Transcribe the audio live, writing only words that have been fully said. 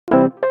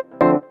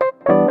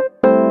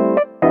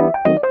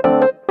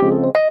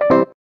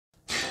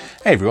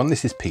Hey everyone,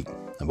 this is Pete,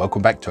 and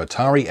welcome back to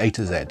Atari A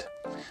to Z,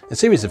 a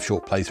series of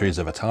short playthroughs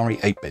of Atari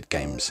 8-bit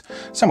games,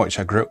 some which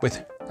I grew up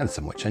with and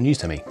some which are new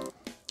to me.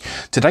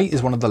 Today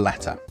is one of the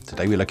latter.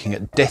 Today we're looking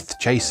at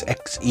Deathchase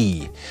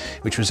XE,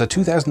 which was a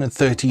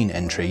 2013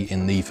 entry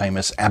in the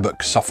famous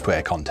ABBUC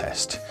software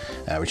contest,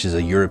 which is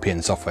a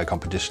European software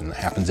competition that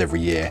happens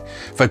every year,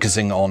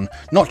 focusing on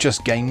not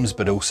just games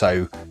but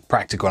also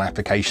practical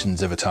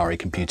applications of Atari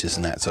computers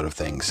and that sort of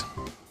things.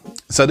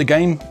 So the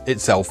game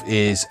itself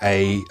is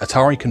a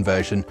Atari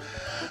conversion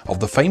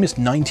of the famous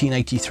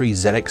 1983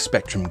 ZX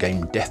Spectrum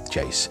game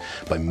Deathchase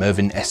by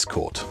Mervyn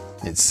Escort.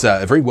 It's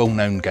a very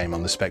well-known game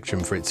on the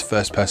Spectrum for its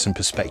first-person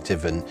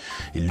perspective and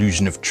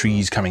illusion of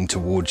trees coming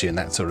towards you and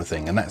that sort of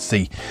thing, and that's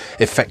the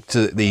effect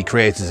that the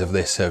creators of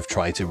this have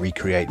tried to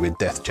recreate with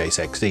Deathchase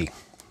XE.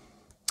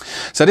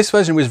 So this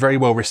version was very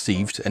well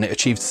received and it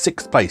achieved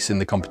 6th place in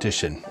the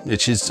competition,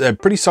 which is a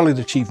pretty solid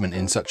achievement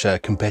in such a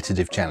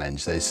competitive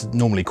challenge. There's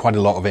normally quite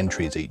a lot of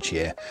entries each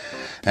year,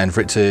 and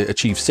for it to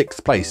achieve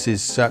 6th place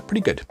is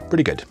pretty good.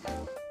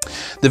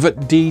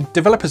 The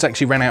developers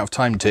actually ran out of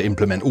time to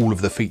implement all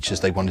of the features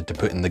they wanted to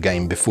put in the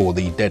game before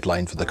the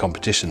deadline for the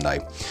competition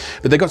though,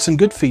 but they got some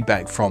good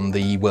feedback from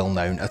the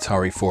well-known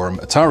Atari forum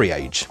Atari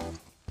A.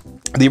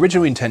 The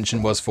original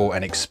intention was for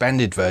an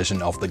expanded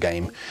version of the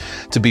game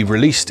to be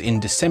released in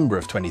December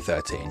of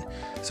 2013.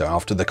 So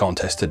after the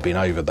contest had been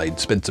over, they'd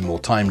spent some more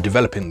time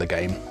developing the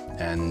game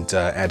and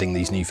adding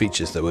these new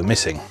features that were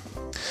missing.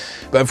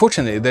 But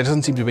unfortunately, there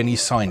doesn't seem to be any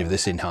sign of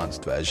this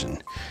enhanced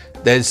version.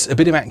 There's a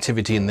bit of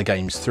activity in the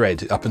game's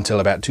thread up until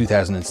about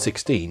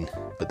 2016,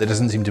 but there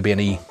doesn't seem to be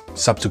any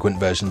subsequent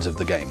versions of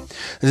the game.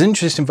 There's an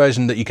interesting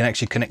version that you can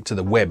actually connect to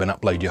the web and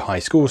upload your high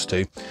scores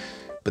to,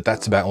 but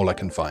that's about all I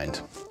can find.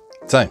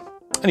 So,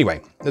 anyway,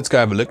 let's go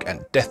have a look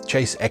at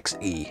Deathchase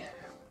XE.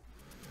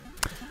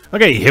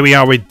 Okay, here we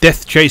are with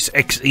Deathchase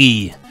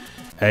XE,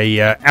 a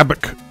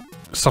ABBUC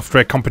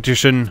software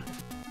competition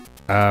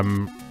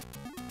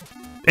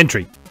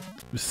entry,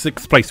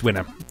 6th place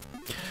winner.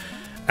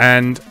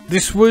 And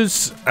this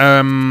was,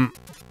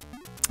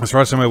 as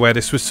far as I'm aware,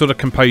 this was sort of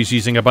composed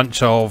using a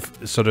bunch of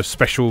sort of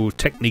special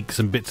techniques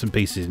and bits and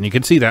pieces, and you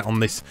can see that on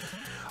this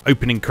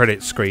opening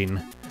credits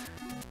screen.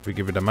 If we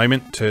give it a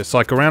moment to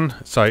cycle around.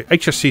 So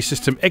HSC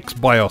system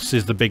XBIOS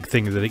is the big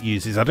thing that it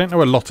uses. I don't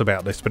know a lot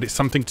about this, but it's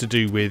something to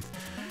do with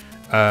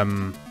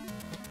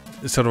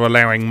sort of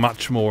allowing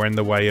much more in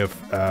the way of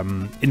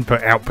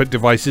input-output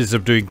devices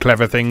of doing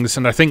clever things.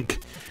 And I think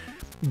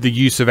the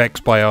use of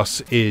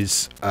XBIOS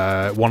is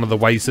one of the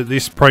ways that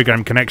this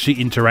program can actually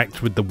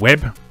interact with the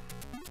web.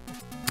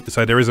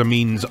 So there is a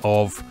means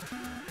of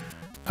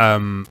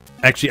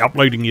actually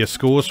uploading your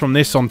scores from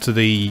this onto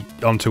a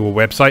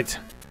website.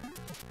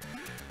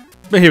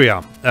 But here we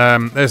are.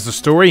 There's the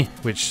story,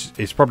 which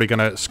is probably going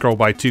to scroll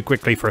by too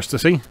quickly for us to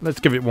see. Let's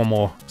give it one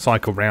more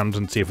cycle round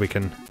and see if we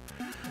can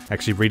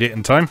actually read it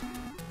in time.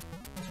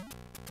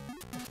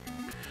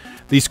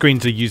 These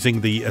screens are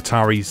using the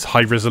Atari's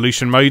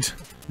high-resolution mode,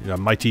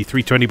 mighty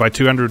 320 by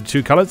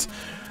 202 colours.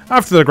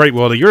 After the Great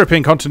War, the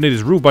European continent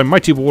is ruled by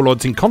mighty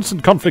warlords in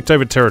constant conflict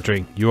over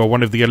territory. You are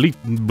one of the elite...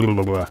 Blah,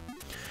 blah, blah.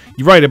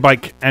 You ride a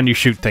bike and you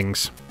shoot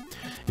things.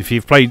 If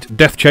you've played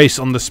Deathchase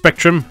on the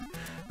Spectrum,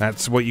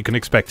 that's what you can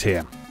expect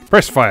here.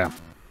 Press fire.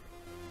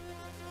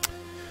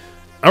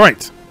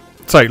 Alright.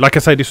 So, like I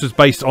say, this was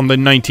based on the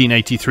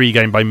 1983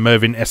 game by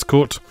Mervyn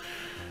Escort.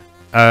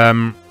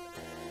 And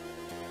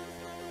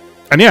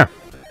yeah,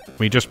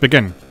 we just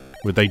begin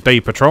with a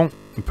day patrol.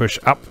 You push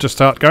up to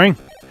start going.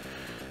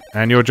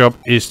 And your job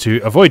is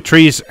to avoid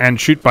trees and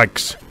shoot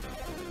bikes.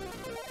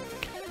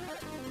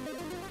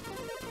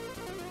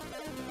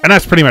 And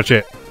that's pretty much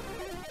it.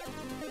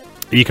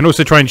 You can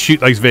also try and shoot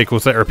those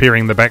vehicles that are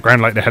appearing in the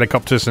background, like the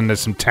helicopters, and there's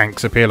some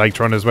tanks appear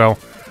later on as well.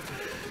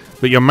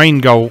 But your main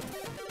goal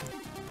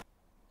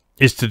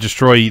is to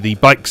destroy the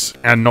bikes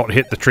and not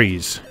hit the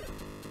trees.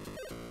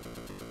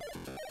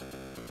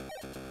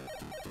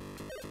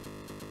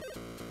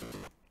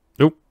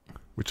 Oh,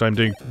 which I'm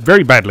doing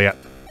very badly at.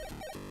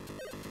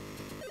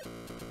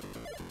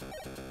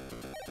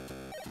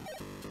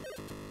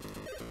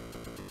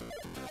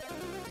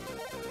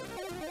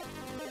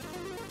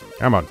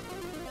 Come on.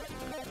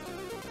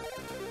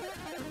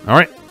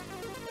 Alright.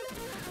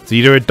 So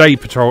you do a day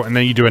patrol and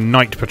then you do a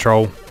night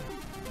patrol.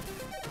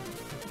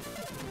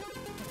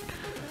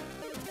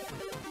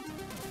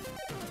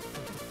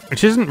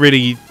 Which isn't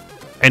really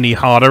any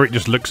harder, it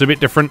just looks a bit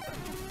different.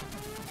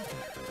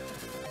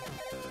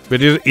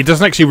 But it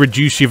doesn't actually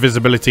reduce your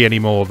visibility any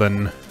more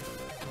than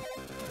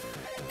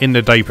in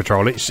the day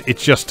patrol. It's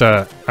just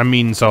a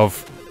means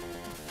of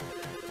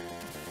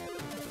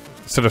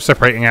sort of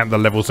separating out the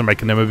levels and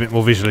making them a bit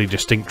more visually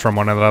distinct from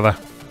one another.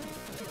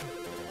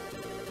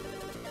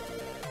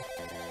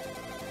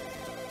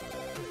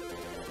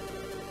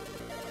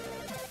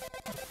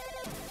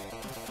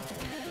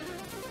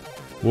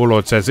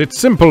 Warlord says, it's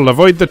simple,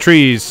 avoid the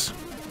trees.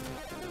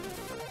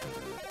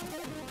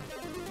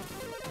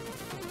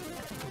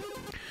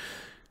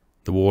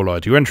 The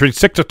Warlord, you entered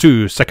Sector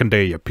 2, second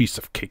day, a piece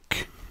of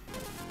cake.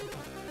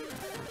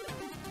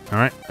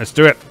 Alright, let's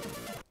do it.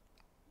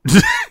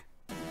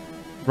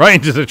 Right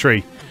into the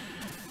tree.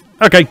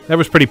 Okay, that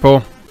was pretty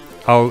poor.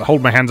 I'll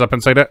hold my hands up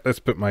and say that. Let's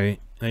put my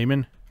name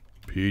in.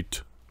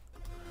 Pete.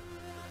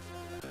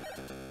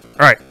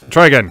 Alright,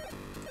 try again.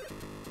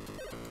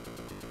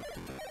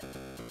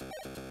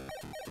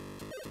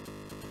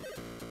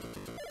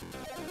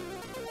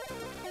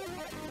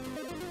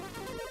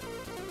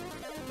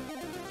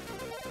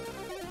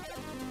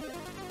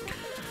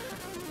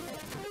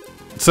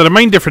 So the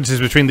main differences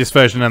between this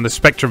version and the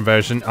Spectrum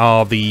version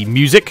are the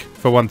music,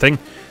 for one thing.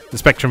 The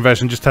Spectrum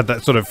version just had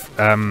that sort of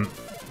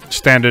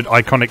standard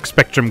iconic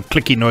Spectrum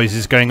clicky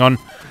noises going on,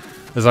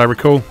 as I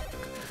recall.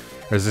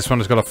 Whereas this one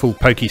has got a full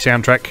pokey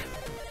soundtrack.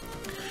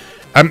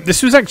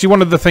 This was actually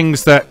one of the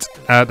things that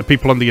the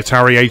people on the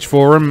Atari Age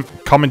forum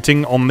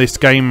commenting on this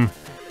game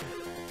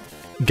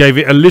gave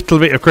it a little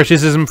bit of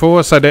criticism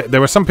for. So there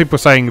were some people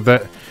saying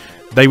that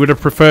they would have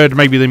preferred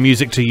maybe the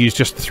music to use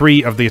just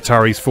 3 of the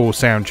Atari's 4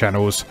 sound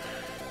channels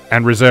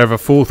and reserve a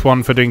 4th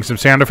one for doing some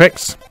sound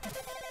effects.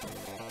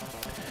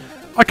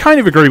 I kind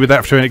of agree with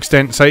that to an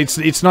extent. So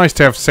it's nice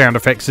to have sound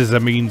effects as a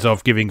means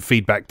of giving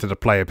feedback to the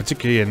player,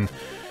 particularly in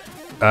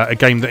a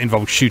game that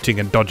involves shooting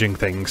and dodging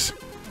things.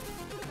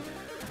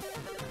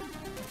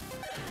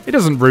 It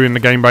doesn't ruin the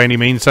game by any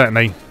means,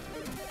 certainly.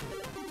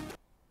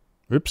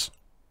 Oops.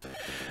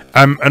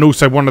 And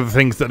also one of the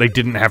things that they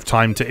didn't have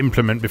time to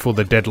implement before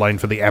the deadline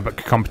for the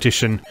ABBUC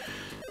competition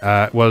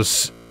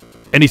was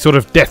any sort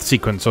of death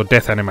sequence or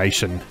death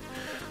animation.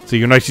 So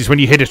you'll notice when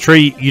you hit a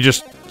tree, you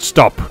just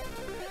stop.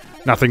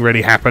 Nothing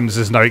really happens.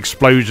 There's no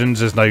explosions.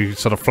 There's no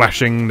sort of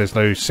flashing. There's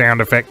no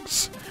sound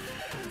effects.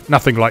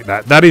 Nothing like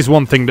that. That is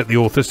one thing that the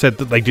author said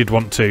that they did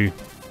want to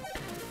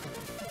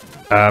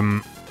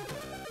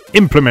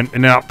implement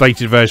in an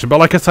updated version. But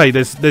like I say,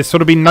 there's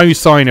sort of been no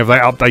sign of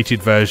that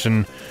updated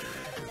version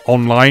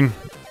online.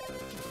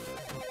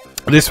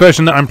 This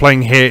version that I'm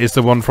playing here is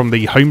the one from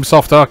the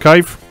HomeSoft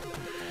archive,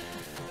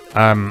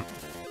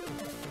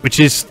 which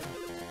is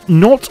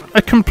not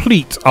a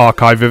complete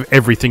archive of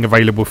everything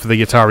available for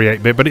the Atari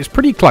 8-bit, but it's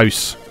pretty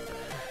close.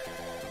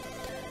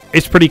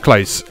 It's pretty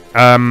close.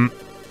 But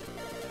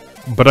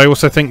I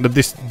also think that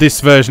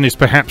this version is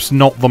perhaps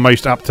not the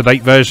most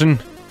up-to-date version.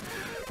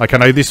 Like, I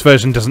know this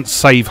version doesn't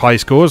save high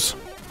scores.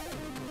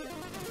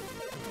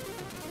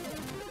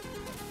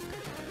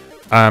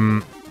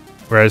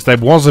 Whereas there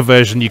was a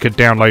version you could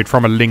download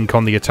from a link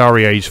on the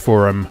Atari Age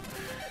forum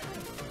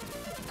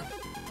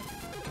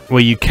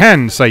where you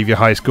can save your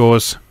high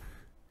scores.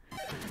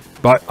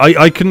 But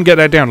I couldn't get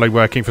that download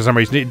working for some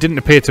reason. It didn't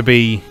appear to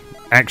be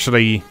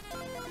actually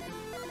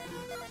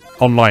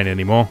online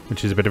anymore,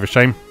 which is a bit of a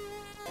shame.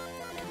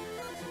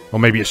 Or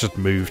maybe it's just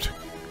moved.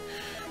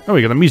 Oh,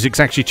 we got the music's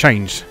actually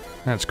changed.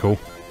 That's cool.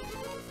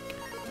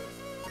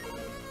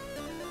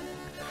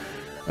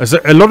 As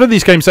a lot of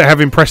these games that have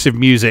impressive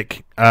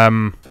music.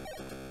 Oh,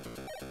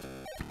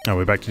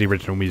 we're back to the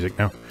original music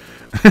now.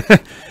 I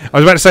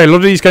was about to say, a lot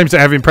of these games that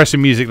have impressive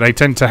music, they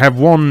tend to have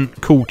one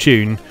cool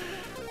tune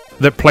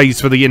that plays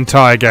for the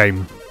entire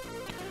game.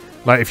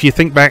 Like, if you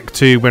think back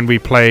to when we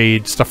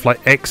played stuff like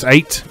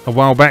X8 a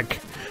while back,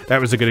 that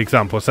was a good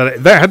example. So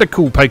that had a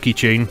cool pokey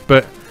tune,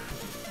 but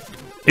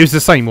it was the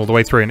same all the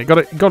way through, and it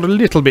got a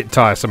little bit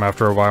tiresome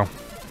after a while.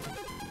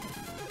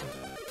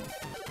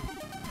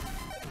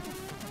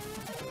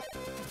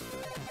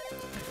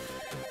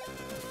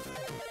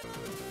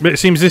 But it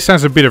seems this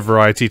has a bit of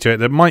variety to it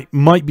that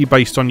might be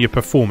based on your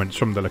performance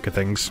from the look of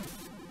things.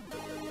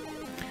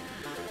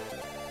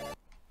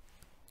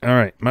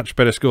 Alright, much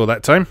better score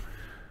that time.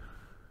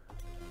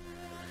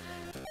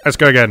 Let's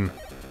go again.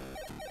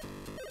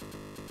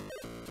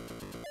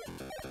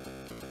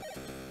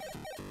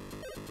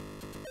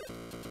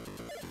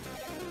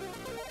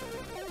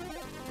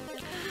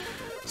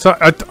 So,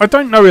 I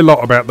don't know a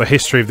lot about the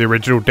history of the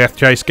original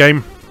Deathchase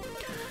game.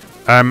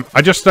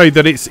 I just know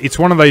that it's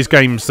one of those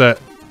games that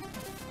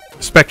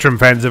Spectrum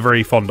fans are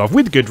very fond of,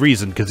 with good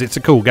reason, because it's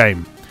a cool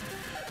game.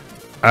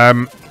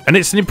 And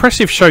it's an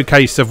impressive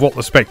showcase of what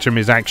the Spectrum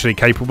is actually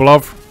capable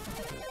of.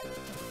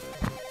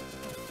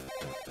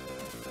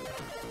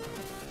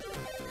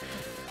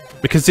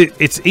 Because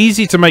it's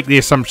easy to make the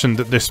assumption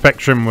that the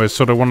Spectrum was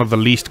sort of one of the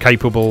least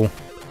capable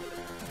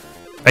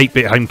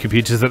 8-bit home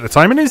computers at the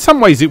time, and in some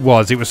ways it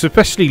was. It was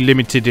especially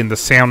limited in the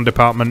sound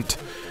department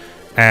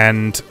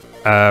and,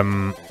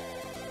 to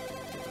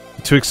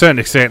a certain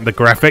extent, the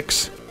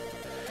graphics.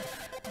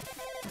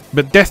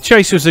 But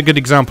Deathchase was a good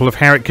example of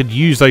how it could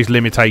use those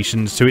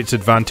limitations to its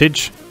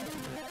advantage.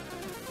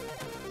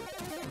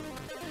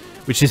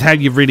 Which is how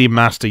you really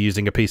master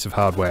using a piece of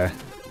hardware.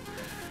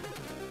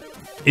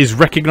 Is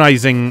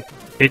recognizing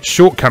its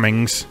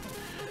shortcomings,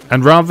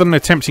 and rather than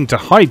attempting to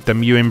hide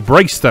them, you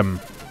embrace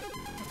them.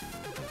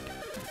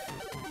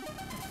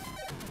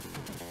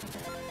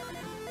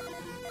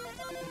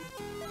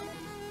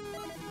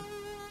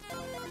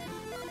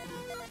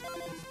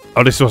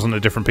 Oh, this wasn't a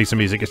different piece of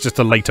music. It's just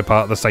a later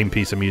part of the same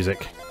piece of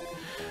music.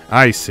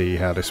 I see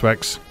how this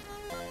works.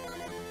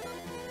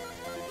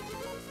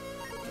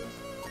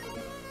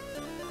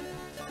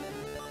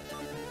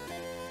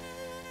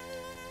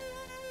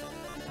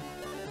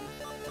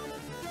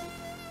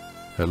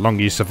 The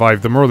longer you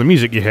survive, the more of the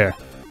music you hear.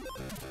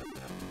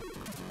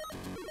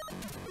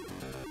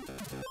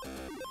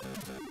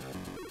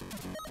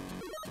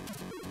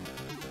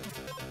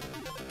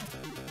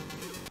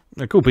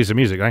 A cool piece of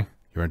music, eh?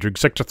 You're entering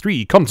Sector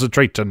 3.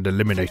 Concentrate and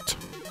eliminate.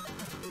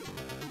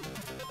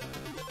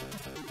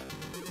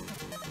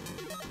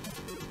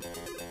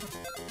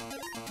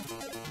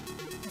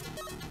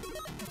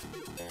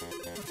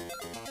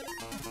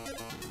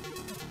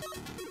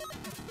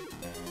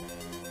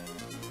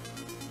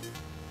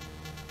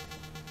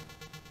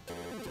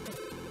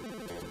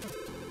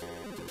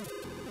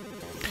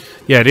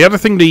 Yeah, the other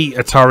thing the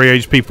Atari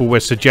Age people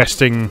were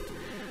suggesting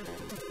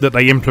that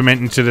they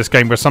implement into this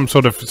game was some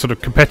sort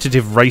of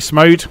competitive race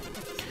mode.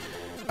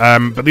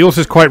 But the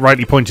authors quite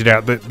rightly pointed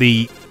out that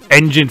the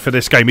engine for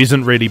this game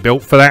isn't really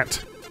built for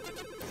that.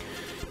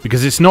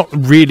 Because it's not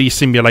really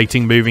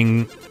simulating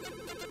moving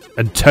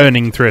and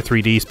turning through a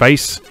 3D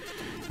space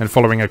and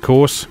following a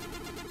course.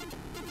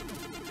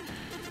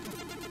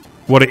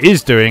 What it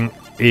is doing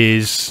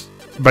is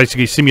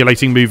basically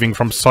simulating moving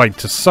from side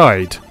to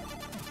side.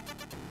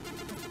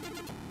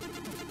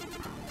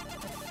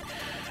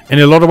 In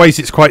a lot of ways,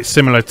 it's quite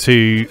similar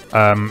to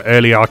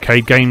early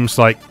arcade games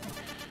like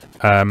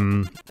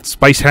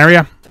Space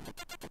Harrier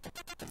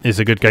is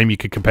a good game you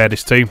could compare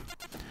this to,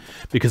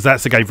 because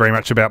that's a game very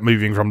much about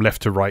moving from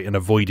left to right and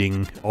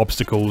avoiding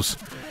obstacles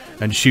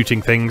and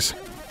shooting things.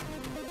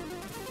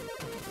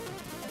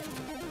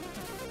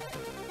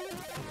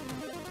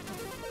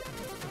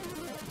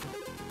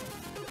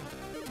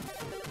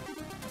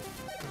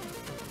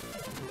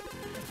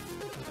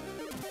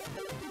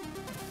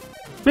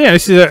 Yeah,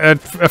 this is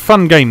a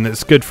fun game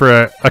that's good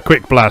for a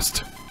quick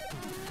blast.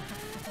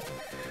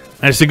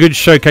 And it's a good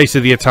showcase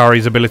of the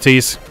Atari's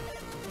abilities.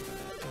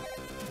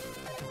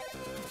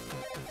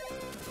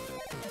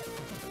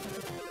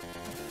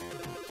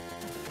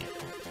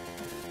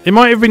 It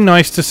might have been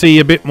nice to see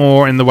a bit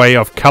more in the way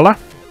of colour.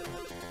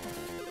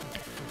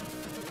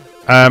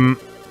 And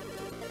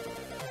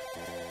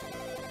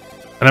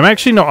I'm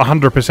actually not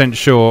 100%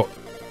 sure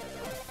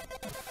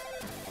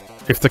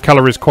if the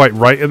colour is quite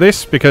right at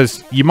this,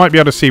 because you might be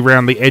able to see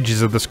around the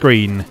edges of the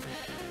screen.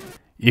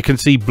 You can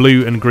see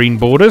blue and green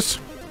borders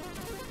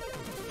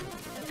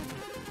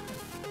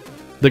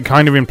that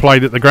kind of imply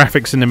that the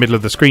graphics in the middle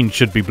of the screen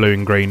should be blue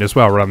and green as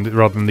well,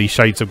 rather than these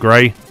shades of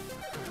grey.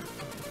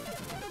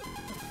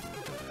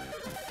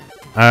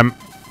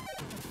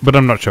 But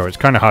I'm not sure. It's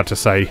kind of hard to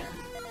say.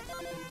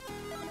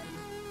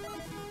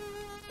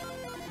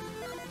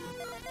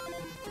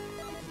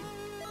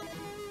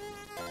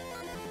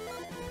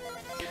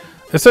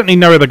 There's certainly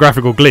no other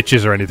graphical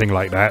glitches or anything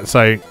like that,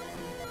 so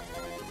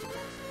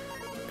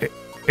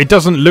it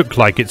doesn't look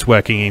like it's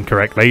working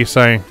incorrectly,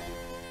 so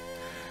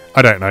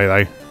I don't know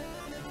though.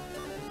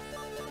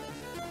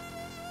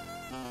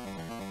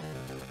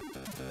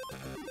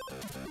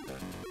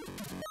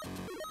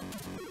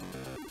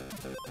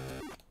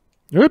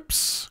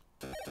 Oops.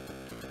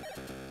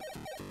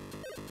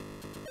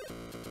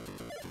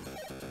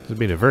 It's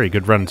been a very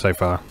good run so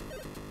far.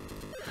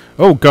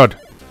 Oh god.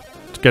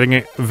 It's getting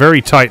it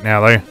very tight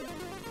now though.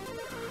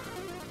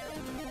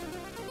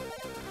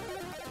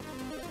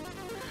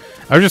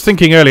 I was just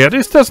thinking earlier,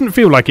 this doesn't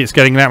feel like it's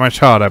getting that much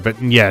harder,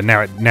 but yeah,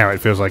 now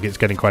it feels like it's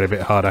getting quite a bit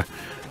harder.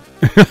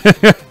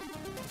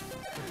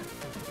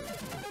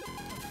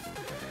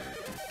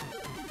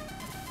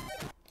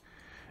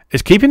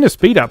 It's keeping the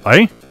speed up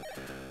though.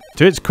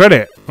 To its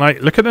credit,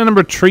 like, look at the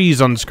number of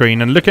trees on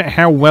screen and look at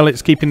how well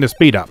it's keeping the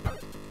speed up.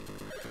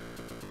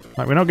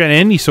 Like, we're not getting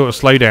any sort of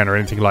slowdown or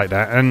anything like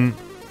that, and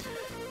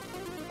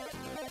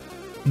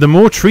the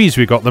more trees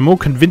we've got, the more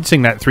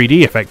convincing that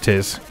 3D effect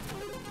is.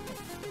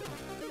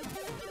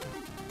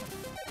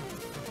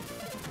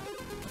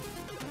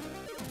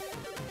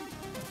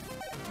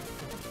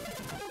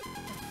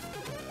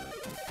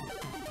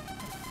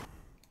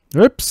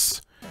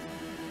 Oops.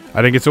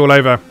 I think it's all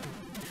over.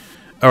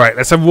 Alright,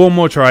 let's have one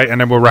more try and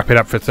then we'll wrap it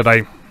up for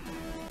today.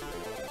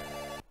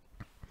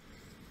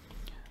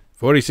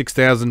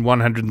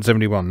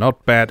 46,171.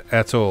 Not bad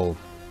at all.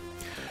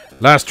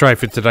 Last try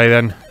for today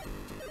then.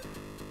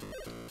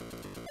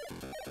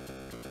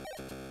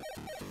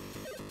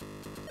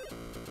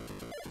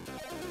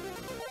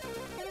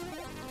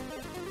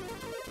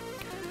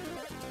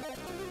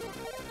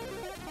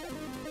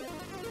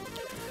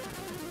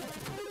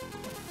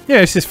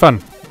 Yeah, this is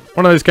fun.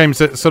 One of those games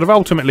that's sort of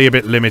ultimately a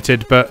bit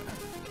limited, but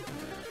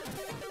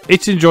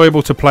it's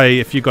enjoyable to play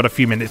if you've got a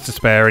few minutes to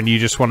spare and you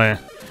just want to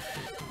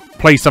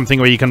play something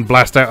where you can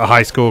blast out a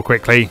high score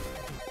quickly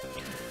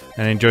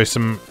and enjoy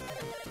some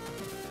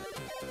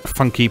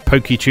funky,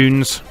 pokey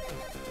tunes.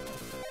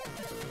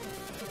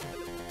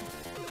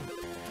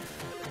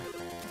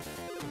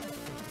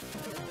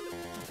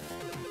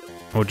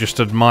 Or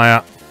just admire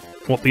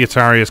what the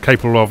Atari is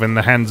capable of in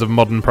the hands of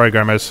modern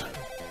programmers.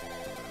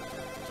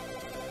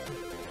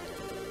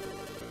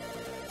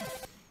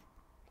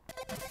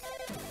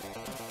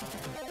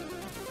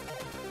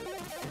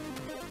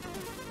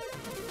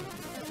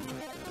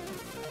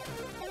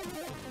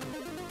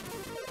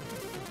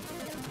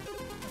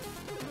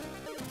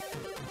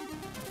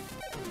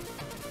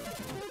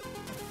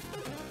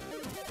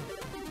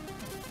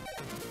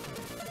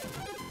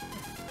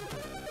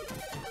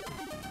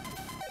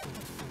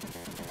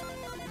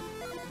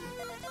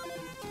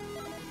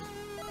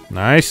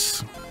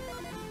 Nice.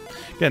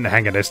 Getting the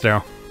hang of this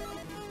now.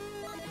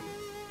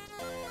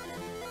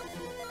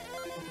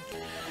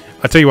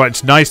 I tell you what,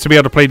 it's nice to be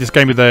able to play this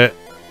game with a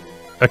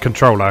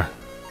controller.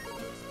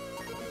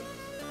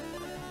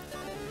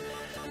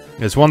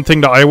 There's one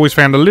thing that I always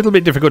found a little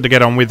bit difficult to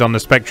get on with on the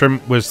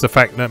Spectrum was the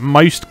fact that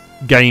most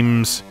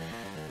games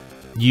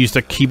used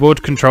a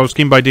keyboard control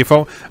scheme by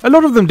default. A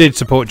lot of them did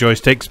support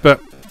joysticks,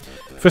 but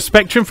for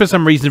Spectrum, for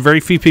some reason, very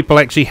few people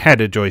actually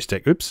had a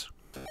joystick. Oops.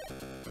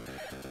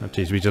 That's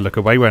easy to look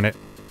away, won't it?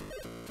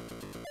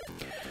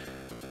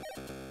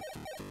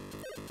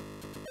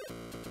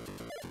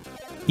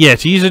 Yeah,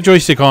 to use a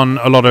joystick on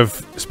a lot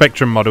of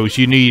Spectrum models,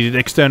 you needed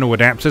external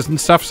adapters and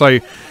stuff, so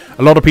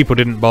a lot of people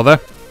didn't bother.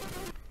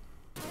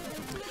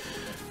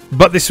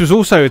 But this was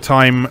also a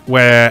time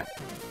where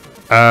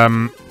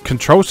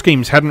control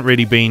schemes hadn't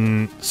really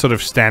been sort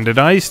of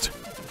standardized.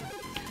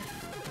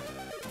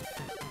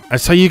 And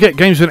so you get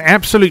games with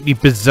absolutely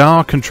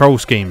bizarre control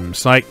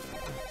schemes. Like,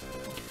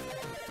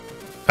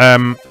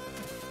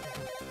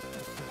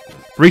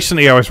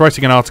 recently I was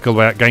writing an article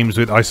about games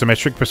with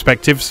isometric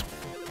perspectives.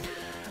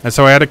 And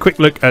so I had a quick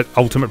look at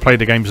Ultimate Play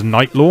the Game's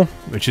Night Law,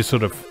 which is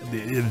sort of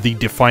the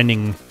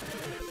defining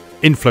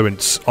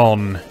influence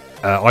on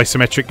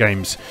isometric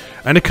games.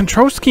 And the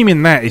control scheme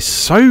in that is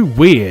so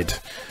weird.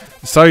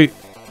 So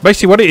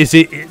basically what it is,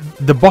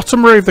 the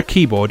bottom row of the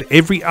keyboard,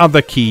 every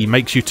other key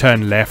makes you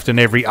turn left, and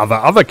every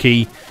other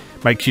key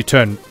makes you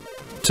turn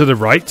to the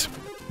right.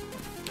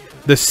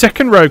 The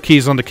second row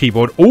keys on the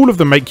keyboard, all of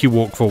them make you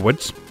walk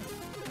forwards.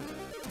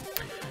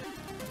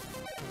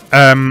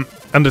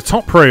 And the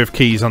top row of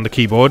keys on the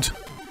keyboard,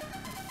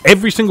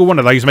 every single one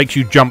of those makes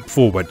you jump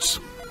forwards.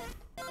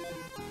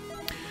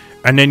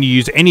 And then you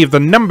use any of the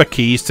number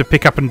keys to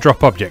pick up and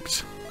drop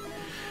objects.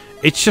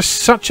 It's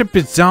just such a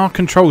bizarre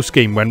control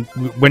scheme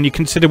when you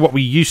consider what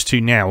we used to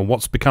now and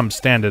what's become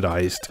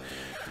standardized.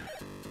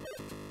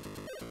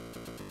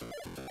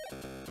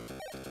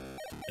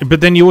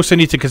 But then you also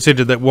need to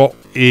consider that what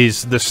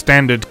is the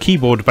standard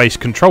keyboard-based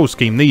control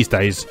scheme these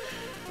days,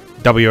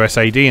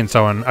 WSAD and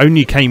so on,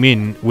 only came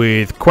in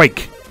with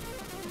Quake,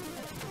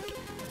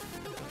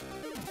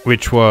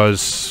 which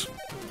was,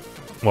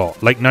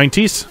 what, late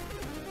 90s?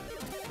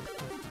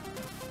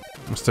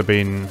 Must have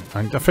been,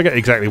 I forget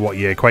exactly what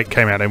year Quake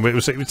came out in. It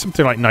was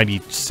something like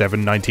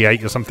 97,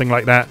 98 or something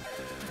like that.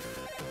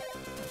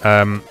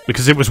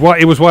 Because it was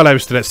while I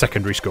was still at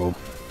secondary school.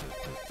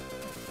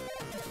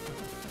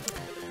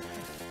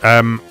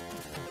 But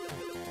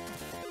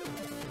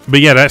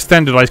yeah, that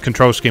standardized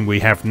control scheme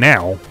we have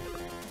now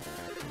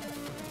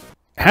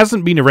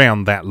hasn't been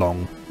around that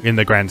long in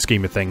the grand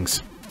scheme of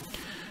things.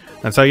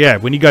 And so yeah,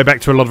 when you go back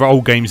to a lot of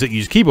old games that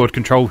use keyboard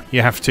control,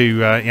 you have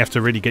to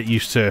really get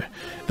used to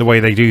the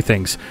way they do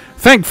things.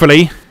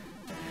 Thankfully,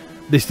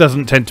 this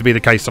doesn't tend to be the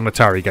case on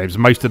Atari games.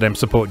 Most of them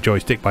support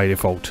joystick by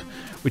default,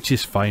 which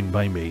is fine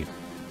by me.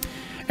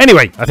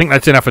 Anyway, I think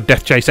that's enough of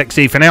Deathchase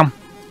XE for now.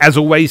 As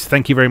always,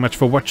 thank you very much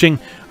for watching,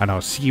 and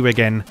I'll see you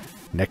again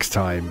next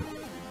time.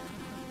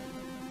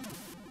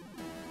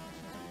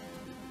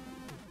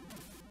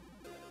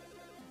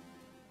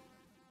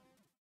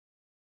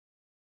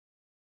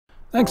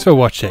 Thanks for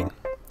watching.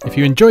 If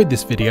you enjoyed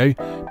this video,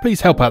 please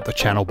help out the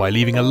channel by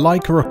leaving a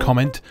like or a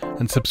comment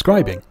and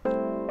subscribing.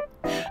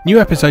 New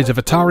episodes of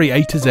Atari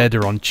A to Z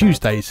are on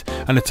Tuesdays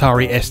and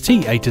Atari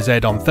ST A to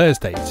Z on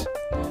Thursdays.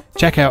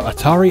 Check out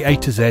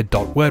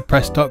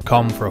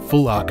atariatoz.wordpress.com for a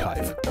full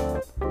archive.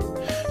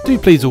 Do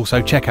please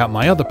also check out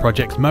my other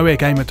projects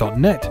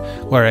moegamer.net,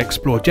 where I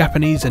explore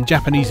Japanese and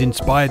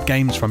Japanese-inspired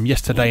games from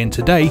yesterday and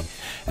today,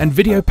 and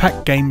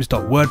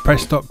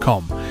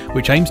videopackgames.wordpress.com,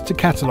 which aims to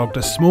catalogue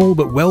the small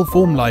but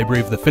well-formed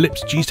library of the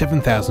Philips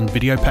G7000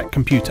 Videopack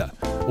computer,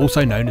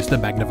 also known as the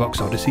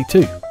Magnavox Odyssey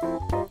 2.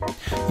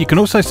 You can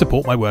also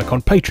support my work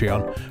on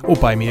Patreon or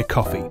buy me a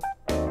coffee.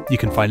 You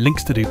can find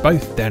links to do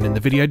both down in the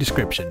video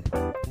description.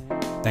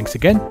 Thanks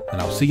again, and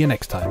I'll see you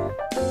next time.